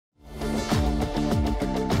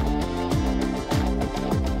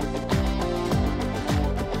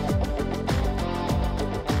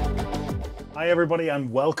Hi, everybody,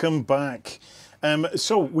 and welcome back.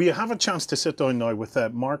 So we have a chance to sit down now with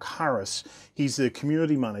Mark Harris. He's the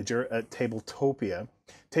community manager at Tabletopia.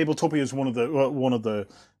 Tabletopia is one of the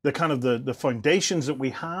kind of the foundations that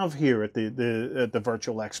we have here at the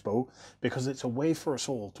Virtual Expo, because it's a way for us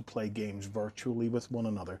all to play games virtually with one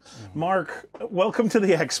another. Mark, welcome to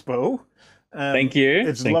the Expo. Thank you.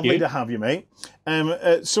 It's lovely to have you, mate.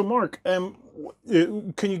 So, Mark, can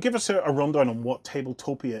you give us a rundown on what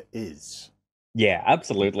Tabletopia is? Yeah,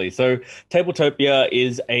 absolutely. So Tabletopia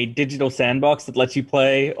is a digital sandbox that lets you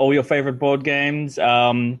play all your favorite board games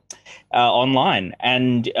online.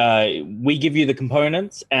 And we give you the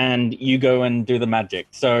components and you go and do the magic.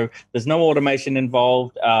 So there's no automation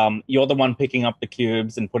involved. You're the one picking up the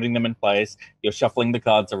cubes and putting them in place. You're shuffling the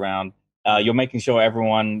cards around. You're making sure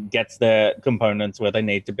everyone gets their components where they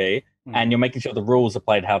need to be, and you're making sure the rules are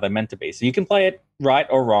played how they're meant to be. So you can play it right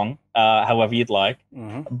or wrong, however you'd like.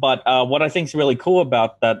 But what I think is really cool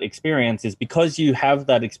about that experience is because you have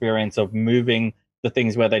that experience of moving the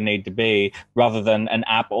things where they need to be rather than an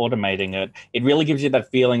app automating it, it really gives you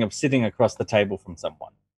that feeling of sitting across the table from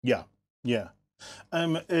someone. Yeah, yeah.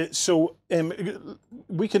 We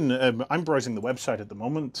can. I'm browsing the website at the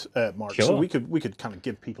moment, Mark. Sure. So we could kind of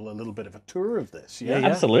give people a little bit of a tour of this. Yeah,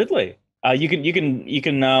 Absolutely. You can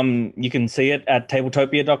see it at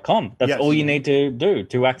tabletopia.com. That's all you need to do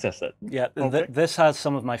to access it. Yeah, this has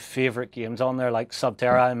some of my favorite games on there, like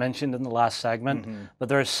Subterra I mentioned in the last segment. But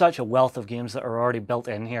there is such a wealth of games that are already built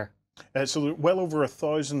in here. So well over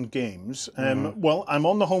 1,000 games. Well, I'm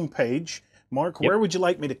on the home page. Mark, where would you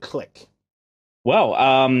like me to click?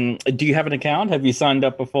 Well, do you have an account? Have you signed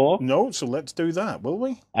up before? No, so let's do that, will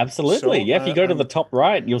we? Absolutely. So, if you go to the top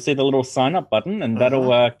right, you'll see the little sign up button, and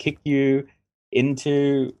that'll kick you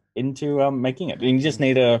into making it. And you just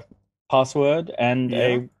need a password and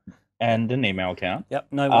an email account. Yep.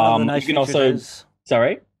 Now, one of the nice you can also is...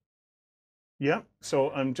 Sorry. Yeah. So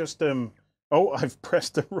I'm just oh, I've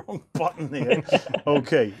pressed the wrong button here.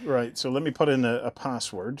 Okay, right. So let me put in a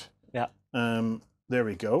password. Yeah. There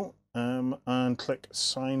we go. And click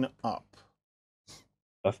sign up.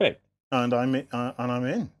 Perfect. And I'm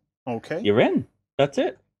in. Okay. You're in. That's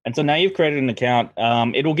it. And so now you've created an account.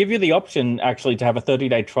 It will give you the option actually to have a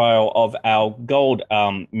 30-day trial of our gold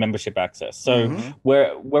membership access. So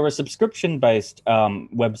we're a subscription-based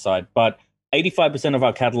website, but 85% of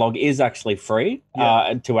our catalog is actually free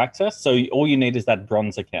to access. So all you need is that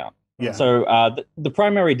bronze account. Yeah. So the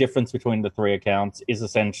primary difference between the three accounts is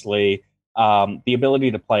essentially the ability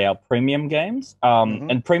to play our premium games.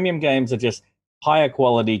 And premium games are just higher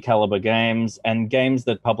quality caliber games and games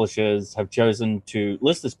that publishers have chosen to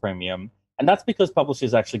list as premium. And that's because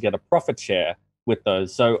publishers actually get a profit share with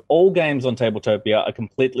those. So all games on Tabletopia are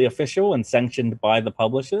completely official and sanctioned by the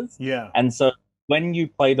publishers. Yeah. And so when you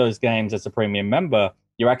play those games as a premium member,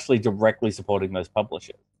 you're actually directly supporting those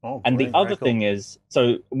publishers. Oh, and the other thing is,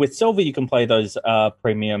 so with Silver, you can play those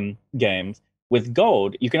premium games. With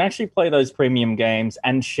Gold, you can actually play those premium games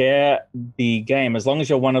and share the game as long as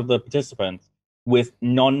you're one of the participants with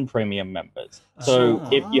non-premium members. So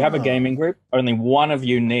if you have a gaming group, only one of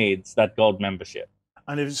you needs that Gold membership.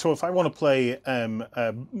 And if I want to play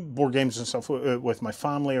board games and stuff with my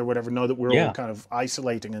family or whatever, now that we're all kind of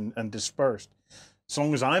isolating and dispersed, as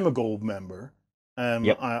long as I'm a Gold member,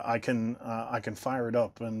 I can fire it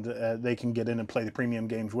up and they can get in and play the premium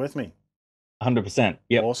games with me. 100%.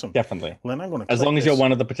 Yeah, awesome. Definitely. Well, then I'm going to as long as you're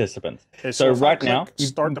one of the participants. So right now,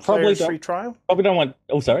 start the players free trial. Probably don't want.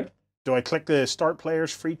 Oh, sorry. Do I click the start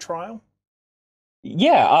players free trial?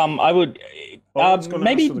 Yeah, I would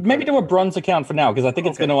maybe do a bronze account for now because I think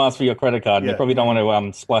it's going to ask for your credit card, and you probably don't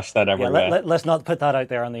want to splash that everywhere. Let's not put that out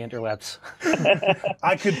there on the interwebs.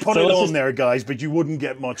 I could put it on there, guys, but you wouldn't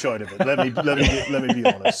get much out of it. Let me be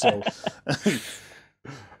honest. So,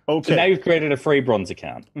 okay. So now you've created a free bronze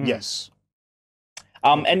account. Yes.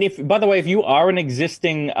 And if, by the way, if you are an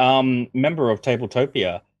existing member of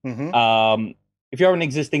Tabletopia, if you're an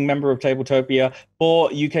existing member of Tabletopia, for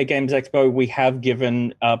UK Games Expo, we have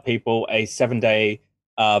given people a 7-day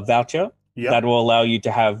voucher that will allow you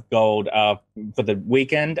to have Gold for the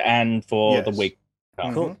weekend and for the week.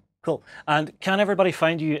 Cool. And can everybody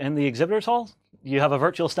find you in the exhibitors hall? You have a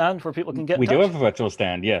virtual stand where people can get in touch? We do have a virtual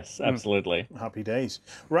stand, yes, absolutely. Happy days.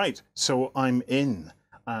 Right, so I'm in.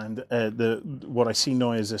 And what I see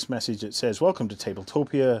now is this message that says, "Welcome to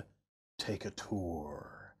Tabletopia, take a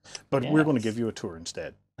tour." But we're going to give you a tour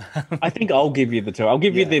instead. I think I'll give you the tour. I'll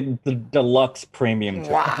give you the deluxe premium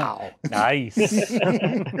tour. Wow. Nice.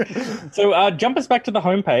 So jump us back to the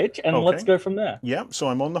homepage and let's go from there. Yeah, so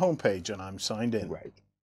I'm on the homepage and I'm signed in. Right.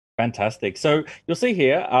 Fantastic. So you'll see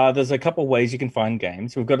here, there's a couple ways you can find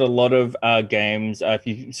games. We've got a lot of games. If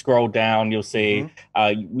you scroll down, you'll see,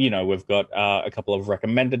 we've got a couple of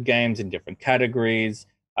recommended games in different categories.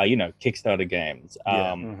 Kickstarter games,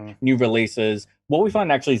 new releases. What we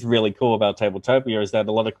find actually is really cool about Tabletopia is that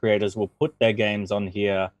a lot of creators will put their games on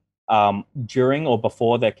here during or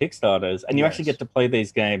before their Kickstarters, and you actually get to play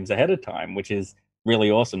these games ahead of time, which is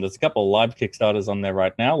really awesome. There's a couple of live Kickstarters on there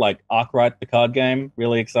right now, like Arkwright, the card game,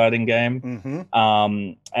 really exciting game,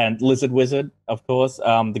 and Lizard Wizard, of course,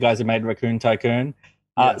 the guys who made Raccoon Tycoon.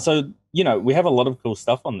 So, we have a lot of cool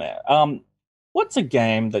stuff on there. What's a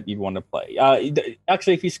game that you'd want to play?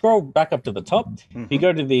 Actually, if you scroll back up to the top, if you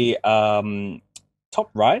go to the top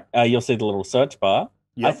right, you'll see the little search bar.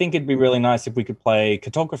 I think it'd be really nice if we could play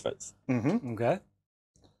Cartographers. Okay.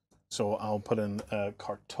 So I'll put in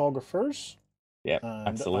Cartographers. Yeah, and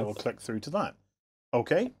absolutely. I will click through to that.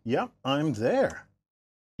 Okay, yeah, I'm there.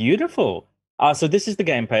 Beautiful. So this is the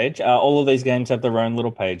game page. All of these games have their own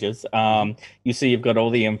little pages. You see you've got all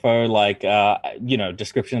the info, like,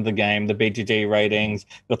 description of the game, the BGG ratings,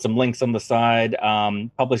 got some links on the side.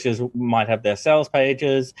 Publishers might have their sales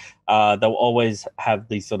pages. They'll always have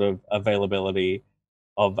the sort of availability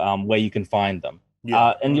of where you can find them.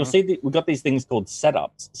 And you'll see that we've got these things called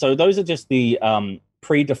setups. So those are just the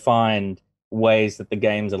predefined ways that the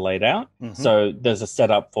games are laid out. So there's a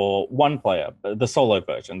setup for one player, the solo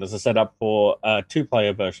version. There's a setup for a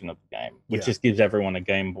two-player version of the game, which just gives everyone a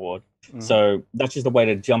game board. So that's just a way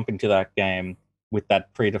to jump into that game with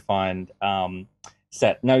that predefined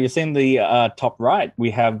set. Now, you're seeing the top right,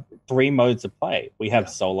 we have 3 modes of play. We have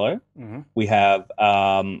solo, we have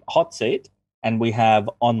hot seat, and we have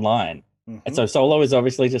online. And so solo is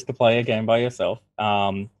obviously just to play a game by yourself.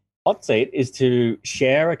 Hot seat is to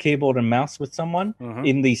share a keyboard and mouse with someone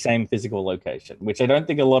in the same physical location, which I don't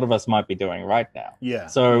think a lot of us might be doing right now.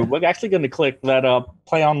 So we're actually going to click that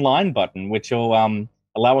play online button, which will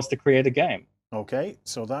allow us to create a game. Okay,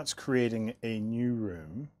 so that's creating a new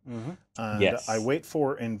room. And I wait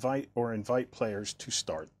for invite players to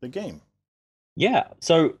start the game. Yeah.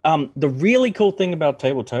 So the really cool thing about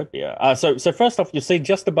Tabletopia. So first off, you'll see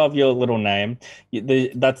just above your little name,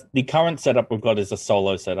 that's the current setup we've got is a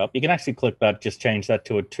solo setup. You can actually click that, just change that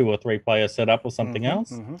to a 2 or 3 player setup or something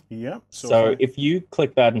else. Yeah. So if you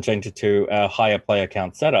click that and change it to a higher player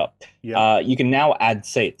count setup, you can now add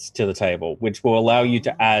seats to the table, which will allow you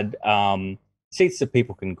to add seats that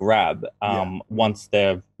people can grab once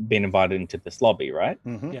they've been invited into this lobby, right?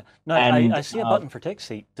 Yeah. Now, I see a button for take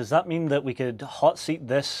seat. Does that mean that we could hot seat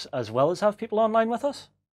this as well as have people online with us?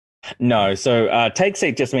 No. So take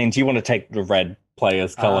seat just means you want to take the red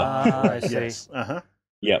player's color. I see.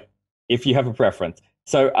 Yep. If you have a preference.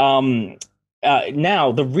 So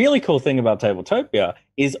now the really cool thing about Tabletopia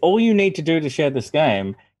is all you need to do to share this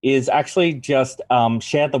game is actually just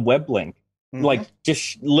share the web link. Like,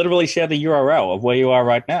 just literally share the URL of where you are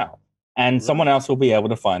right now, and someone else will be able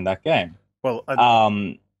to find that game. Well,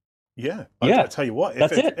 I'll tell you what,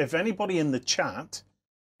 if anybody in the chat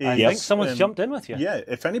I think someone's jumped in with you. Yeah,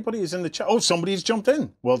 if anybody is in the chat, somebody's jumped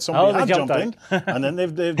in. Well, somebody had jumped in, and then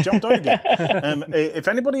they've jumped out again. If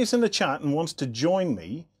anybody is in the chat and wants to join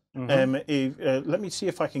me, let me see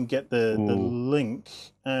if I can get the link.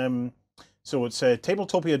 So it's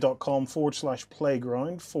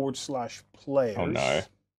tabletopia.com/playground/players. Oh no.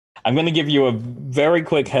 I'm going to give you a very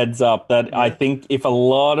quick heads up that I think if a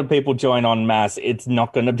lot of people join en masse, it's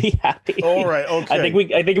not going to be happy. All right, okay. I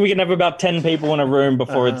think we can have about 10 people in a room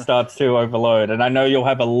before it starts to overload, and I know you'll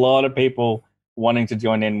have a lot of people wanting to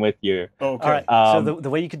join in with you. Okay. All right. So the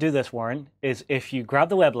way you could do this, Warren, is if you grab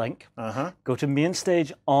the web link, go to main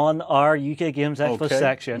stage on our UK Games Expo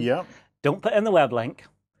section. Don't put in the web link.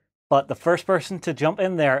 But the first person to jump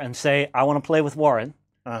in there and say, I want to play with Warren,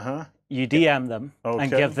 you DM them and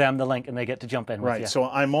give them the link and they get to jump in with you. Right, so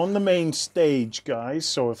I'm on the main stage, guys.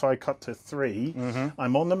 So if I cut to 3,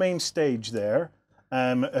 I'm on the main stage there.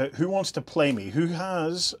 Who wants to play me? Who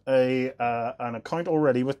has an account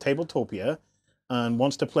already with Tabletopia and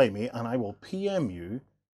wants to play me? And I will PM you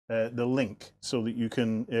the link so that you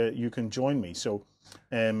can join me. So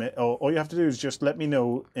all you have to do is just let me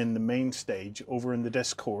know in the main stage over in the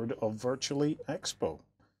Discord of Virtually Expo.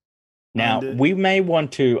 Now, we may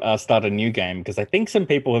want to start a new game because I think some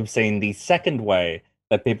people have seen the second way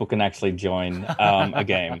that people can actually join a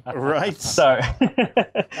game. Right. So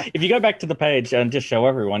if you go back to the page and just show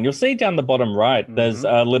everyone, you'll see down the bottom right, there's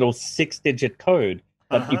a little 6-digit code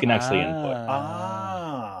that you can actually input.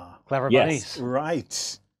 Clever buddies.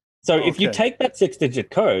 Right. So if you take that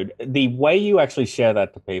 6-digit code, the way you actually share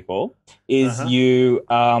that to people is you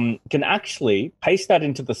can actually paste that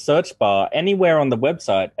into the search bar anywhere on the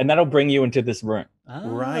website, and that'll bring you into this room.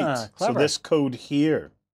 Right. Clever. So this code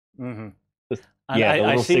here. And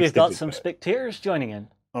I see we've got some spectators joining in.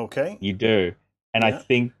 Okay. You do. And I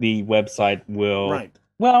think the website will... Right.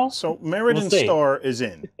 Well, so Meriden Star is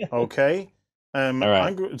in. Okay. All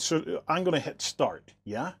right. I'm going to hit start.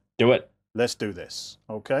 Yeah? Do it. Let's do this,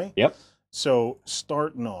 okay? Yep. So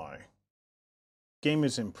start now. Game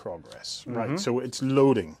is in progress. Right, so it's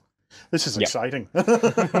loading. This is exciting. Have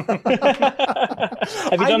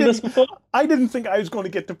you done this before? I didn't think I was going to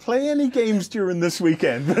get to play any games during this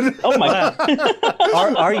weekend. Oh my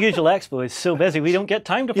God. Our usual expo is so busy, we don't get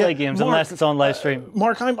time to play games unless it's on live stream.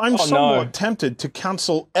 Mark, I'm somewhat tempted to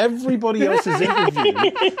cancel everybody else's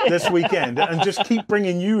interview this weekend and just keep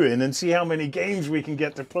bringing you in and see how many games we can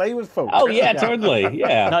get to play with folks. Oh, yeah, totally.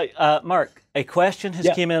 Yeah. Now, Mark, a question has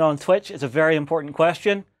came in on Twitch. It's a very important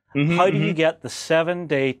question. How do you get the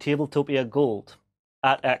 7-day Tabletopia Gold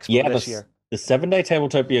at Expo this year? The 7-day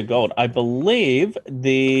Tabletopia Gold. I believe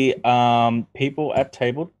the people at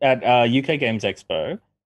UK Games Expo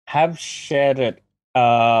have shared it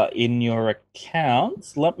in your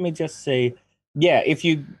accounts. Let me just see. Yeah, if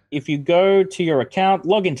you go to your account,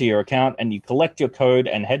 log into your account, and you collect your code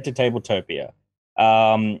and head to Tabletopia.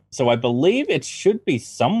 So I believe it should be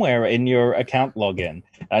somewhere in your account login.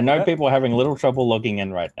 I know people are having a little trouble logging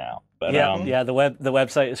in right now, but the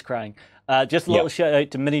website is crying. Just a little shout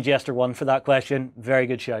out to Mini Jester 1 for that question. Very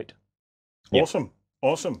good shout. Awesome,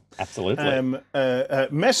 awesome. Absolutely.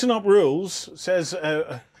 Messing Up Rules says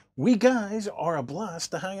we guys are a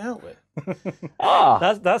blast to hang out with.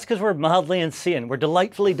 That's because we're mildly insane. We're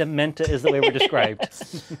delightfully demented, is the way we're described.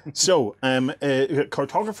 So,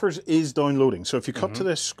 Cartographers is downloading. So if you cut to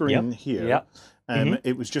this screen here,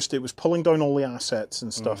 it was pulling down all the assets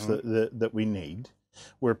and stuff that we need.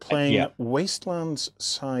 We're playing Wastelands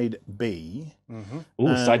Side B.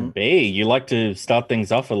 Ooh, Side B. You like to start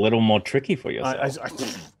things off a little more tricky for yourself.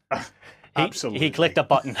 Absolutely. He clicked a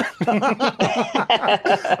button.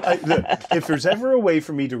 Look, if there's ever a way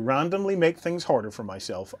for me to randomly make things harder for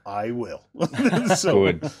myself, I will.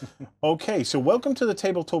 Good. Okay, so welcome to the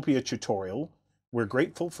Tabletopia tutorial. We're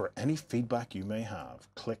grateful for any feedback you may have.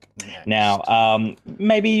 Click next. Now,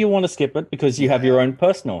 maybe you want to skip it because you have your own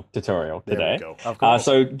personal tutorial today. There we go. Of course.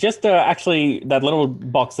 So just actually that little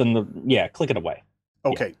box in the click it away.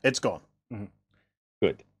 Okay, it's gone.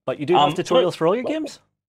 Good. But you do have tutorials for all your games?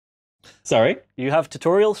 Sorry? You have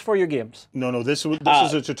tutorials for your games? No, this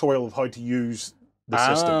is a tutorial of how to use the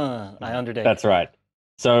system. I understand. That's right.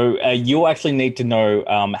 So you actually need to know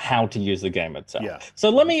how to use the game itself. Yeah. So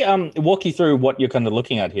let me walk you through what you're kind of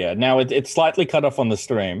looking at here. Now, it's slightly cut off on the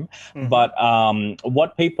stream, but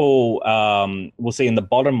what people will see in the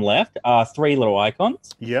bottom left are 3 little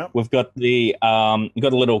icons. Yeah. We've got the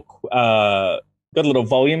got a little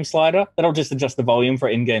volume slider that'll just adjust the volume for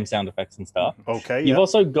in-game sound effects and stuff. Okay. You've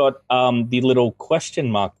also got the little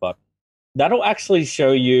question mark button. That'll actually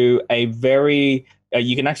show you a very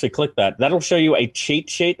you can actually click that. That'll show you a cheat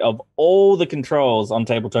sheet of all the controls on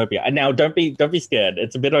Tabletopia. And now, don't be scared.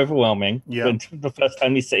 It's a bit overwhelming the first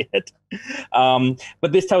time you see it.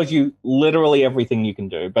 But this tells you literally everything you can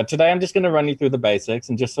do. But today, I'm just going to run you through the basics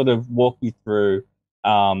and just sort of walk you through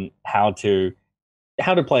how to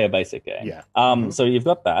play a basic game. Yeah. So you've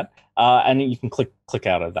got that, and you can click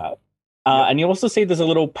out of that. And you also see there's a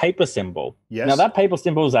little paper symbol. Yes. Now, that paper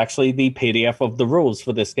symbol is actually the PDF of the rules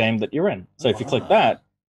for this game that you're in. So if you click that,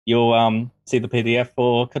 you'll see the PDF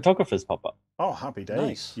for Cartographers pop up. Oh, happy days.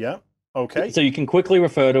 Nice. Yeah. Okay. So you can quickly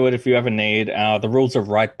refer to it if you ever need. The rules are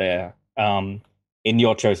right there in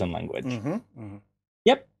your chosen language.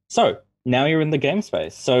 Yep. So now you're in the game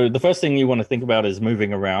space. So the first thing you want to think about is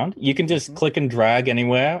moving around. You can just click and drag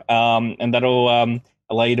anywhere, and that'll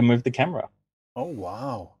allow you to move the camera. Oh,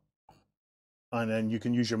 wow. And then you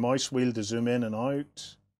can use your mouse wheel to zoom in and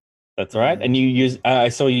out. That's right. And you use I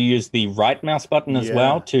saw you use the right mouse button as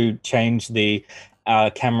well to change the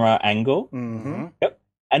camera angle. Yep.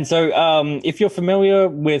 And so if you're familiar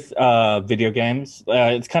with video games,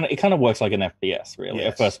 it kind of works like an FPS, really,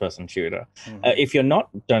 a first-person shooter. If you're not,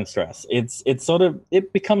 don't stress.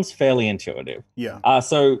 It becomes fairly intuitive. Yeah.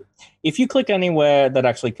 So if you click anywhere that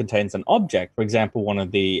actually contains an object, for example, one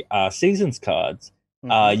of the seasons cards,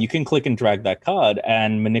 you can click and drag that card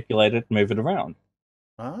and manipulate it, move it around.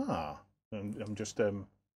 I'm just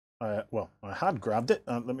well, I had grabbed it.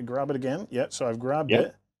 Let me grab it again. Yeah, so I've grabbed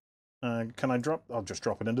it. Can I drop? I'll just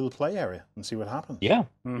drop it into the play area and see what happens. Yeah.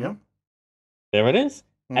 Yeah. There it is.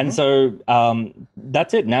 And so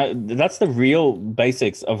that's it. Now, that's the real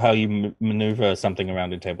basics of how you maneuver something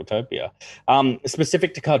around in Tabletopia.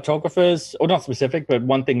 Specific to cartographers, or not specific, but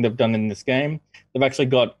one thing they've done in this game, they've actually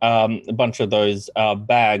got a bunch of those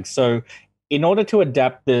bags. So in order to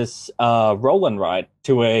adapt this roll and write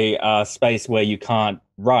to a space where you can't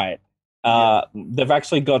write, they've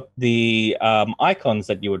actually got the icons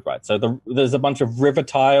that you would write. So there's a bunch of river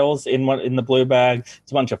tiles in the blue bag.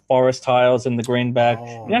 There's a bunch of forest tiles in the green bag.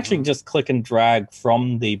 You can actually just click and drag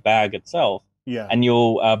from the bag itself, and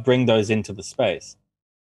you'll bring those into the space.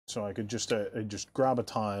 So I could just grab a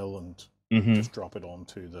tile and just drop it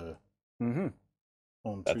onto the.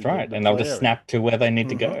 That's right, and they'll just snap to where they need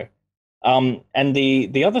to go. And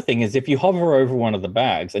the other thing is, if you hover over one of the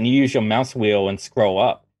bags and you use your mouse wheel and scroll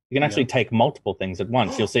up, you can actually take multiple things at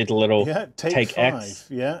once. You'll see the little take 5, X.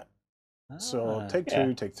 Yeah. So take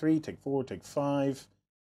 2, take 3, take 4, take 5,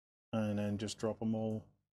 and then just drop them all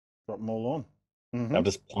on. They'll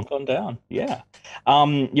just plonk on down. Yeah.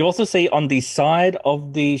 You also see on the side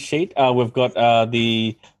of the sheet, we've got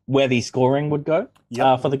where the scoring would go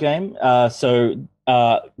for the game. So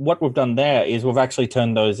what we've done there is we've actually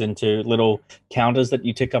turned those into little counters that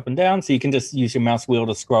you tick up and down. So you can just use your mouse wheel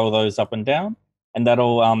to scroll those up and down. And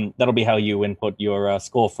that'll be how you input your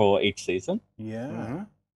score for each season. Yeah.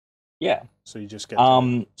 Yeah. So you just get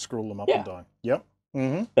to scroll them up and down. Yep.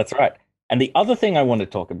 That's right. And the other thing I want to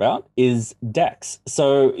talk about is decks.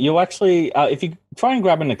 So you'll actually, if you try and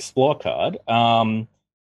grab an Explore card, those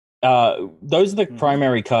are the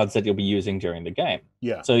primary cards that you'll be using during the game.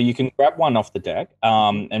 Yeah. So you can grab one off the deck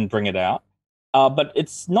and bring it out. But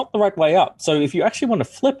it's not the right way up. So if you actually want to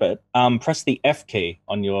flip it, press the F key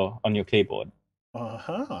on your keyboard.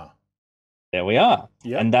 There we are.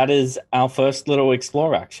 Yep. And that is our first little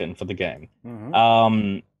explore action for the game.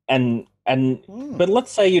 But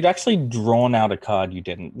let's say you'd actually drawn out a card you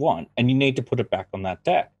didn't want and you need to put it back on that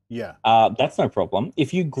deck. Yeah. That's no problem.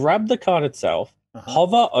 If you grab the card itself,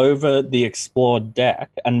 hover over the explore deck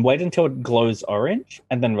and wait until it glows orange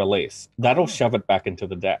and then release. That'll shove it back into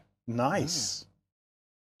the deck. Nice.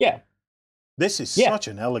 Yeah. This is such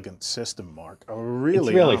an elegant system, Mark. I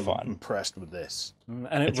really am impressed with this.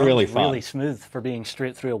 And it's really smooth for being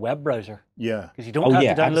straight through a web browser. Yeah. Because you don't have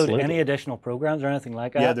to download any additional programs or anything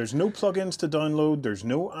like that. Yeah, there's no plugins to download. There's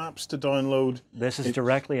no apps to download. This is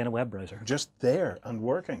directly in a web browser. Just there and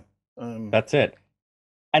working. That's it.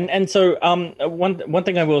 And so one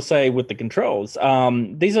thing I will say with the controls,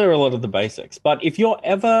 these are a lot of the basics. But if you're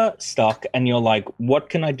ever stuck and you're like, what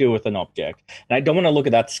can I do with an object? And I don't want to look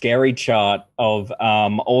at that scary chart of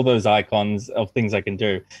all those icons of things I can do.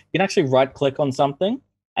 You can actually right-click on something,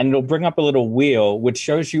 and it'll bring up a little wheel which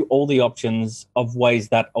shows you all the options of ways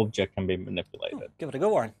that object can be manipulated. Give it a go,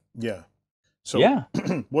 Warren. Yeah. So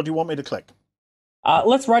what do you want me to click?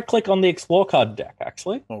 Let's right-click on the Explore card deck,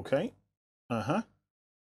 actually. Okay.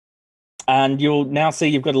 And you'll now see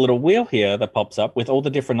you've got a little wheel here that pops up with all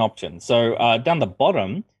the different options. So down the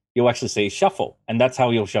bottom, you'll actually see shuffle, and that's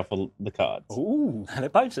how you'll shuffle the cards. Ooh, and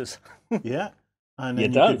it bounces. Yeah, and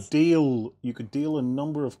then you could deal a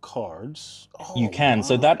number of cards. Oh, you can. Wow.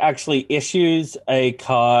 So that actually issues a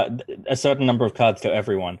certain number of cards to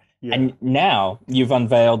everyone. Yeah. And now you've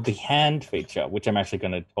unveiled the hand feature, which I'm actually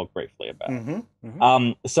going to talk briefly about.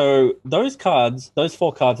 So those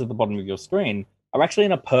 4 cards at the bottom of your screen are actually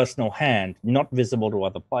in a personal hand, not visible to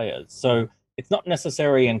other players. So it's not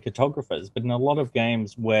necessary in cartographers, but in a lot of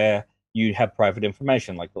games where you have private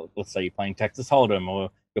information, like let's say you're playing Texas Hold'em or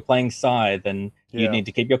you're playing Scythe and you need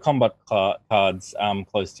to keep your combat cards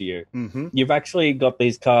close to you. You've actually got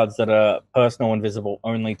these cards that are personal and visible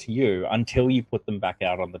only to you until you put them back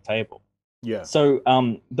out on the table. Yeah. So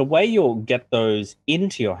the way you'll get those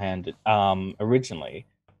into your hand originally,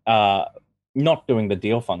 not doing the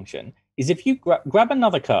deal function, is if you grab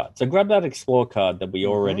another card. So grab that Explore card that we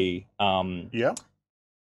already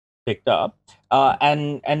picked up,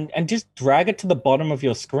 and just drag it to the bottom of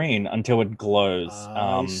your screen until it glows.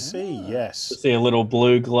 I see, yes. See a little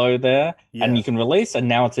blue glow there, and you can release, and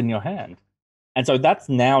now it's in your hand. And so that's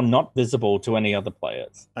now not visible to any other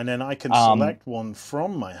players. And then I can select one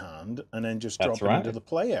from my hand and then just drop it into the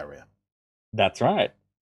play area. That's right.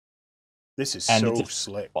 This is so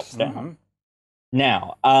slick.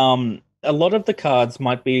 Now, a lot of the cards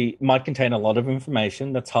might contain a lot of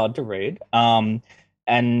information that's hard to read.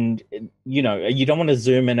 And you don't want to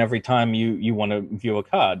zoom in every time you want to view a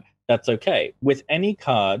card. That's okay. With any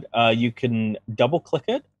card, you can double click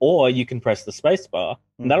it, or you can press the space bar,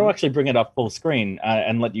 and that'll actually bring it up full screen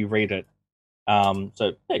and let you read it.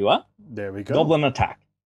 So there you are. There we go. Goblin Attack.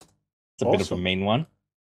 It's a bit of a mean one.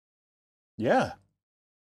 Yeah.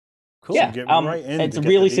 Cool. Yeah, So right it's a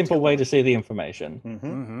really simple way to see the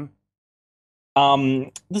information.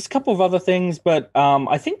 There's a couple of other things, but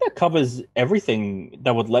I think that covers everything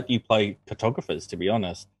that would let you play cartographers, to be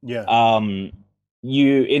honest. Yeah.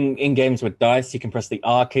 You in games with dice, you can press the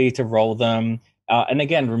R key to roll them. And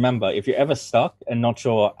again, remember, if you're ever stuck and not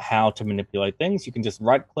sure how to manipulate things, you can just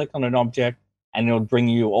right-click on an object, and it'll bring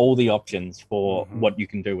you all the options for what you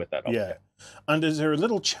can do with that object. Yeah. And is there a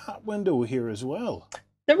little chat window here as well?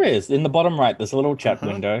 There is. In the bottom right, there's a little chat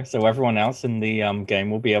window, so everyone else in the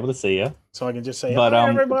game will be able to see you. So I can just say, hi,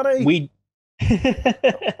 everybody! We...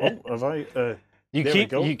 have I...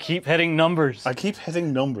 You keep hitting numbers. I keep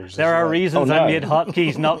hitting numbers. There are reasons I made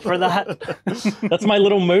hotkeys not for that. That's my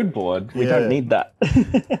little mood board. We don't need that.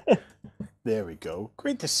 There we go.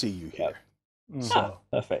 Great to see you here.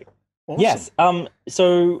 Perfect. Awesome. Yes.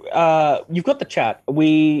 So you've got the chat.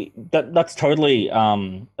 That's totally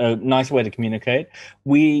a nice way to communicate.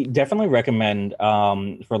 We definitely recommend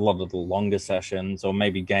for a lot of the longer sessions, or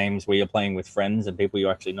maybe games where you're playing with friends and people you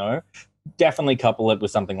actually know, definitely couple it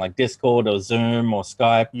with something like Discord or Zoom or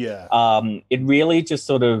Skype. Yeah. It really just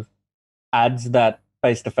sort of adds that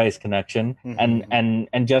face-to-face connection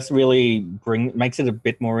and just really makes it a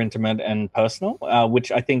bit more intimate and personal,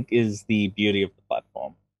 which I think is the beauty of the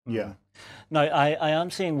platform. Yeah. Now, I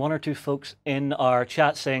am seeing one or two folks in our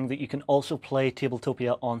chat saying that you can also play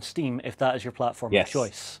Tabletopia on Steam if that is your platform of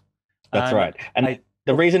choice. That's right. And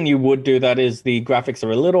the reason you would do that is the graphics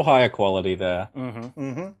are a little higher quality there.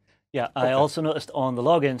 Yeah, I also noticed on the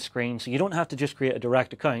login screen, so you don't have to just create a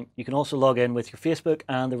direct account. You can also log in with your Facebook,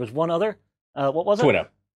 and there was one other. What was it?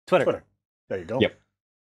 Twitter. There you go. Yep.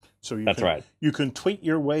 So that's right. You can tweet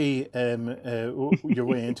your way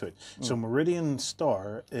into it. So Meridian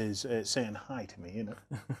Star is saying hi to me.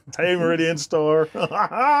 Hey, Meridian Star.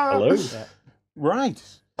 Hello. Yeah. Right.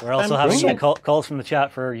 We're also having calls from the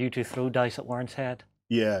chat for you to throw dice at Warren's head.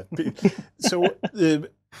 Yeah. So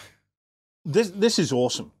this is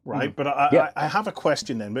awesome, right? But I have a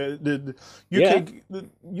question then. The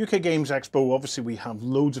UK Games Expo, obviously we have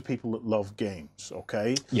loads of people that love games,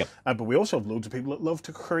 okay? Yep. But we also have loads of people that love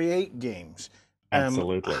to create games.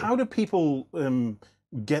 Absolutely. How do people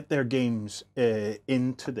get their games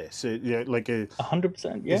into this? Like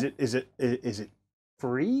 100%. Yeah. Is it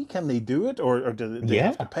free? Can they do it, or do they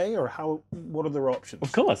have to pay, or how? What are their options?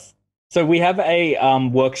 Of course. So we have a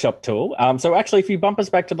workshop tool. So actually, if you bump us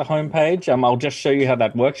back to the homepage, I'll just show you how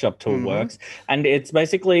that workshop tool works. And it's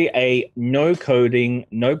basically a no coding,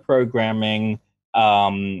 no programming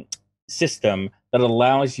system that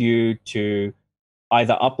allows you to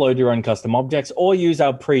either upload your own custom objects or use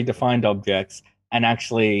our predefined objects and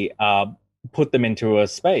actually put them into a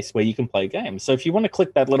space where you can play games. So if you want to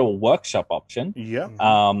click that little workshop option,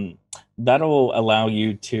 that'll allow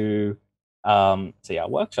you to see our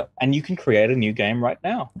workshop, and you can create a new game right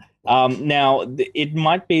now. Now it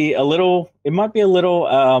might be a little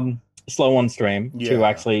slow on stream to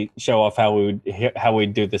actually show off how we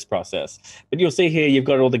do this process, but you'll see here you've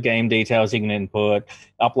got all the game details you can input,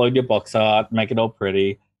 upload your box art, make it all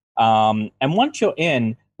pretty, and once you're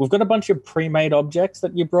in, we've got a bunch of pre-made objects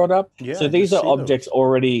that you brought up. So these are objects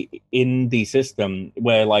already in the system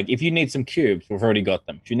where, like, if you need some cubes, we've already got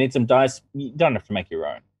them. If you need some dice, you don't have to make your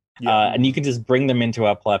own. And you can just bring them into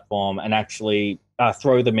our platform and actually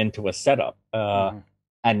throw them into a setup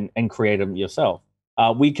and create them yourself.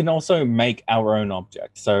 We can also make our own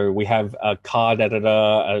objects. So we have a card editor,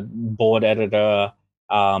 a board editor,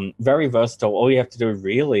 very versatile. All you have to do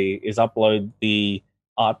really is upload the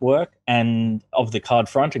artwork and of the card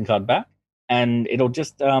front and card back, and it'll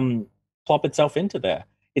just plop itself into there.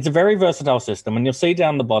 It's a very versatile system, and you'll see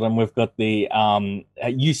down the bottom we've got the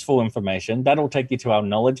useful information. That'll take you to our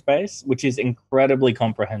knowledge base, which is incredibly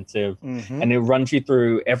comprehensive, and it runs you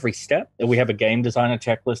through every step. We have a game designer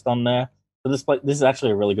checklist on there. So this is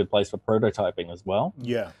actually a really good place for prototyping as well.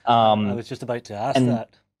 Yeah, I was just about to ask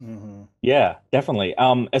that. Yeah, definitely.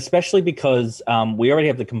 Especially because we already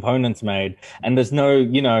have the components made, and there's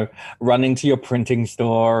no, running to your printing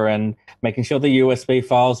store and making sure the USB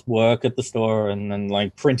files work at the store, and then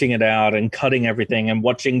like printing it out and cutting everything and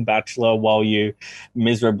watching Bachelor while you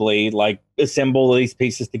miserably like assemble these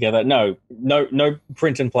pieces together. No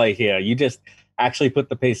print and play here. You just actually put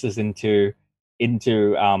the pieces into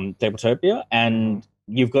Tabletopia, and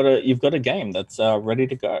you've got a game that's ready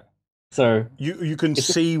to go. So you can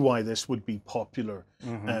see why this would be popular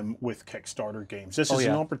with Kickstarter games. This is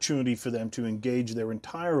an opportunity for them to engage their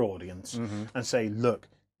entire audience and say, look,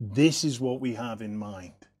 this is what we have in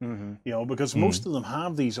mind. You know, because most of them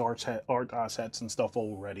have these art assets and stuff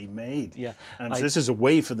already made. Yeah, and so this is a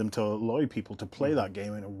way for them to allow people to play that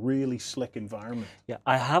game in a really slick environment. Yeah,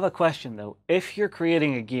 I have a question though. If you're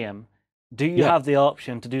creating a game, do you have the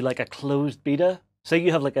option to do like a closed beta? Say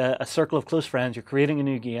you have like a circle of close friends, you're creating a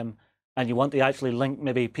new game, and you want to actually link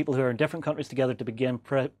maybe people who are in different countries together to begin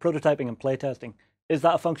prototyping and playtesting. Is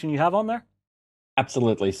that a function you have on there?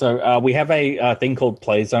 Absolutely. So we have a thing called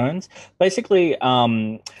play zones. Basically,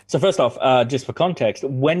 so first off, just for context,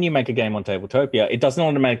 when you make a game on Tabletopia, it doesn't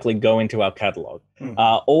automatically go into our catalog.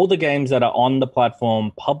 All the games that are on the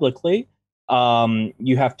platform publicly,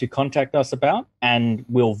 you have to contact us about, and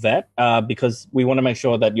we'll vet because we want to make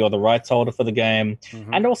sure that you're the rights holder for the game,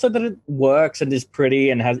 and also that it works and is pretty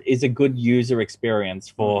and is a good user experience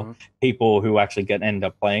for people who actually end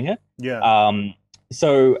up playing it.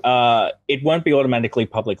 So it won't be automatically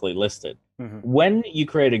publicly listed. When you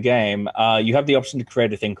create a game, you have the option to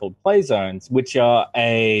create a thing called play zones, which are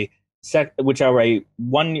not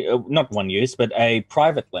one use, but a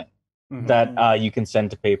private link that you can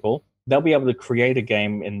send to people. They'll be able to create a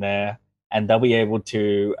game in there, and they'll be able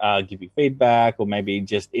to give you feedback or maybe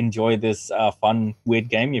just enjoy this fun, weird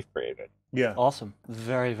game you've created. Yeah. Awesome.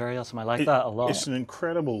 Very, very awesome. I like that a lot. It's an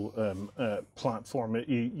incredible platform,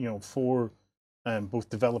 you know, for both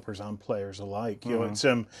developers and players alike. You know, it's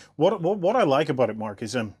what I like about it, Mark,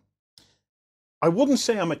 is I wouldn't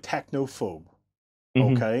say I'm a technophobe,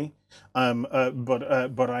 okay,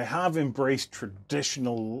 but I have embraced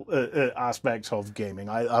traditional aspects of gaming.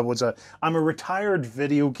 I'm a retired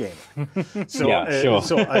video gamer, so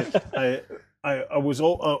so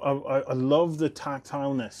I love the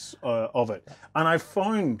tactileness of it, and I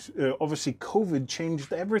found obviously COVID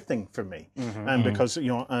changed everything for me, and because you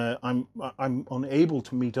know I'm unable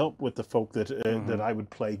to meet up with the folk that that I would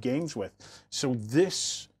play games with, so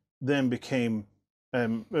this then became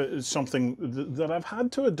something that I've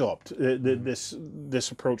had to adopt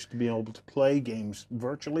this approach to being able to play games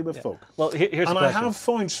virtually with folk. Well, here's and the question. I have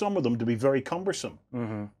found some of them to be very cumbersome,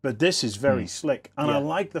 but this is very slick, and I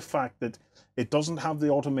like the fact that it doesn't have the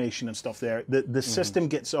automation and stuff there. The system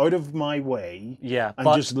gets out of my way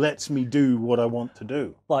and just lets me do what I want to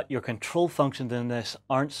do. But your control functions in this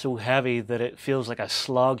aren't so heavy that it feels like a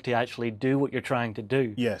slog to actually do what you're trying to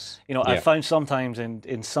do. Yes. You know, I found sometimes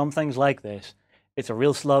in some things like this, it's a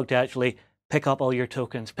real slog to actually pick up all your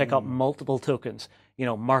tokens, pick up multiple tokens, you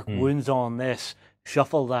know, mark wounds on this,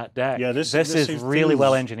 shuffle that deck. Yeah, this is really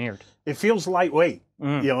well engineered. It feels lightweight.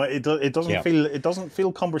 You know, it doesn't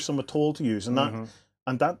feel cumbersome at all to use, and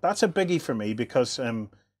that's a biggie for me because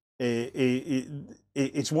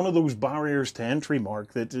it's one of those barriers to entry,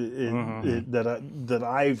 Mark, that that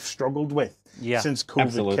I've struggled with since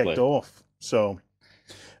COVID kicked off. So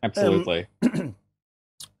absolutely.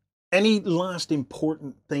 Any last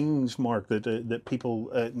important things, Mark, that people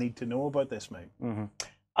need to know about this, mate?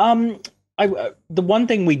 The one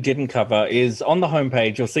thing we didn't cover is on the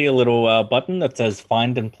homepage, you'll see a little button that says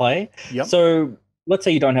Find and Play. So let's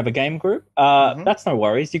say you don't have a game group. That's no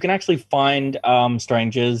worries. You can actually find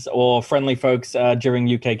strangers or friendly folks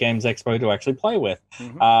during UK Games Expo to actually play with.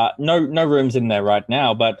 No rooms in there right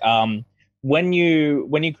now, but when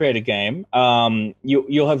you create a game,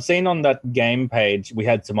 you'll have seen on that game page we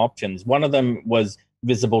had some options. One of them was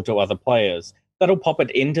visible to other players. That'll pop it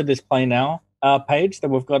into this Play Now page that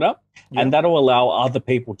we've got up, and that'll allow other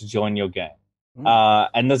people to join your game.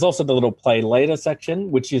 And there's also the little Play Later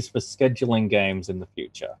section, which is for scheduling games in the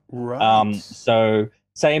future. Right. So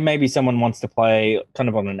say maybe someone wants to play kind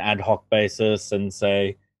of on an ad hoc basis, and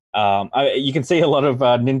say you can see a lot of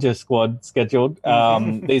Ninja Squad scheduled.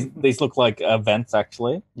 These look like events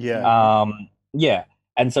actually.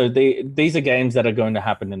 And so these are games that are going to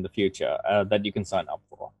happen in the future that you can sign up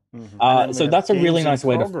for. So that's a really nice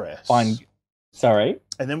way to find. Sorry.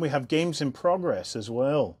 And then we have games in progress as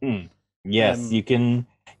well. Yes, you can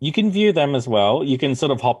view them as well. You can sort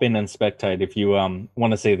of hop in and spectate if you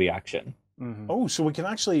want to see the action. Oh, so we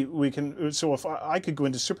can. So if I could go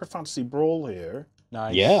into Super Fantasy Brawl here.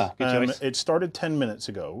 Nice. Yeah. Good choice. It started 10 minutes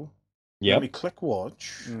ago. Yep. Let me click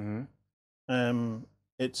watch.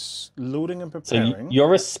 It's loading and preparing. So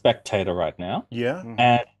you're a spectator right now. Yeah.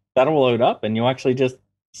 And that'll load up, and you actually just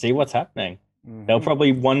see what's happening. They'll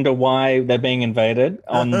probably wonder why they're being invaded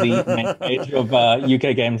on the main page of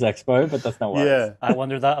UK Games Expo, but that's no worries. Yeah. I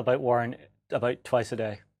wonder that about Warren about twice a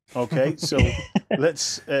day. Okay, so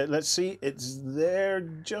let's see. It's there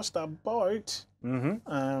just about.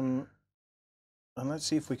 And let's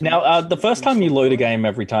see if we can. Now, the first time you load a game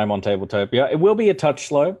every time on Tabletopia, it will be a touch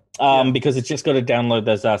slow because it's just got to download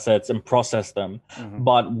those assets and process them.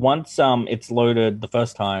 But once it's loaded the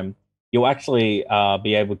first time, you'll actually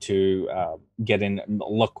be able to get in a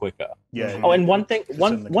lot quicker. Yeah. Oh, and one thing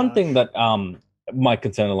that might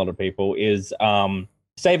concern a lot of people is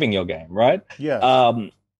saving your game, right? Yeah.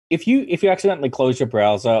 If you accidentally close your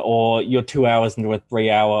browser, or you're 2 hours into a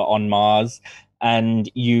 3-hour on Mars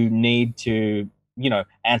and you need to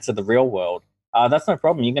answer the real world, that's no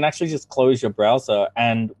problem. You can actually just close your browser,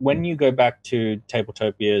 and when you go back to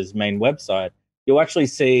Tabletopia's main website, you'll actually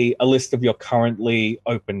see a list of your currently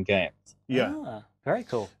open games. Yeah. Very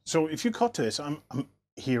cool. So if you cut to this,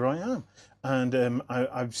 here I am. And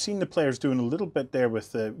I've seen the players doing a little bit there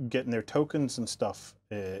with getting their tokens and stuff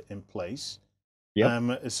in place.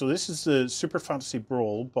 Yeah. So this is the Super Fantasy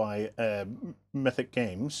Brawl by Mythic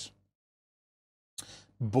Games.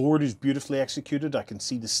 Board is beautifully executed. I can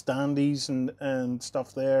see the standees and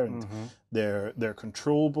stuff there, and their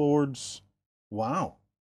control boards. Wow.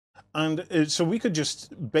 And so we could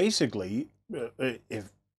just basically,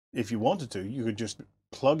 if you wanted to, you could just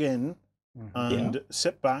plug in and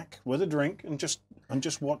sit back with a drink and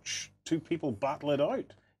just watch two people battle it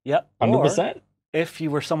out. Yep. 100%. If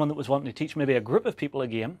you were someone that was wanting to teach maybe a group of people a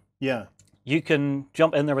game, yeah, you can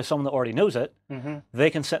jump in there with someone that already knows it. They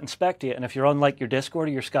can sit and spectate, and if you're on like your Discord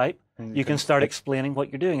or your Skype, you can start explaining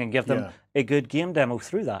what you're doing and give them a good game demo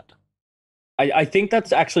through that. I think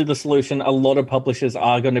that's actually the solution a lot of publishers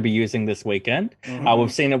are going to be using this weekend.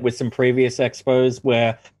 We've seen it with some previous expos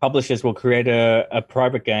where publishers will create a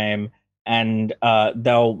private game, and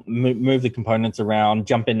they'll move the components around,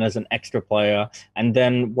 jump in as an extra player, and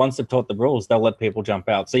then once they've taught the rules, they'll let people jump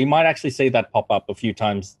out. So you might actually see that pop up a few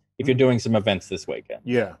times if you're doing some events this weekend.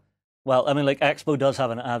 Yeah. Well, I mean, like, Expo does have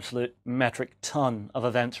an absolute metric ton of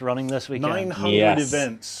events running this weekend. 900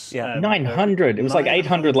 events. Yeah. 900. It was like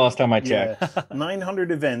 800 last time I checked. Yeah.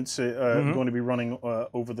 900 events are going to be running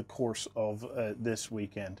over the course of this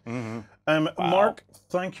weekend. Wow. Mark,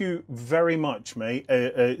 thank you very much, mate.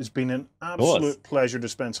 It's been an absolute pleasure to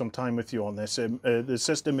spend some time with you on this. The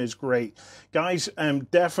system is great. Guys,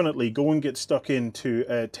 definitely go and get stuck into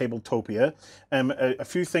Tabletopia. A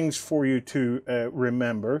few things for you to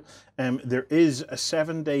remember. There is a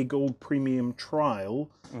 7-day gold premium trial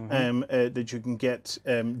that you can get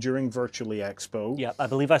during Virtually Expo. Yeah, I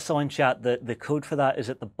believe I saw in chat that the code for that is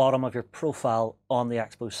at the bottom of your profile on the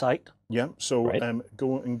Expo site. Yeah, so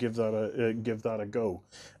go and give that a go.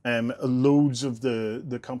 Loads of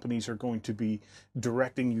the companies are going to be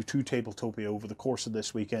directing you to Tabletopia over the course of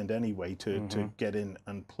this weekend anyway to get in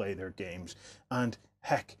and play their games. And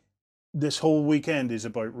heck, this whole weekend is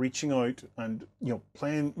about reaching out and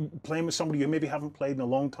playing with somebody you maybe haven't played in a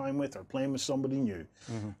long time with, or playing with somebody new.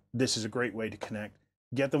 This is a great way to connect.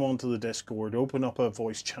 Get them onto the Discord, open up a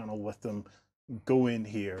voice channel with them, go in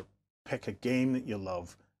here, pick a game that you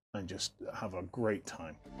love, and just have a great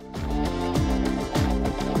time.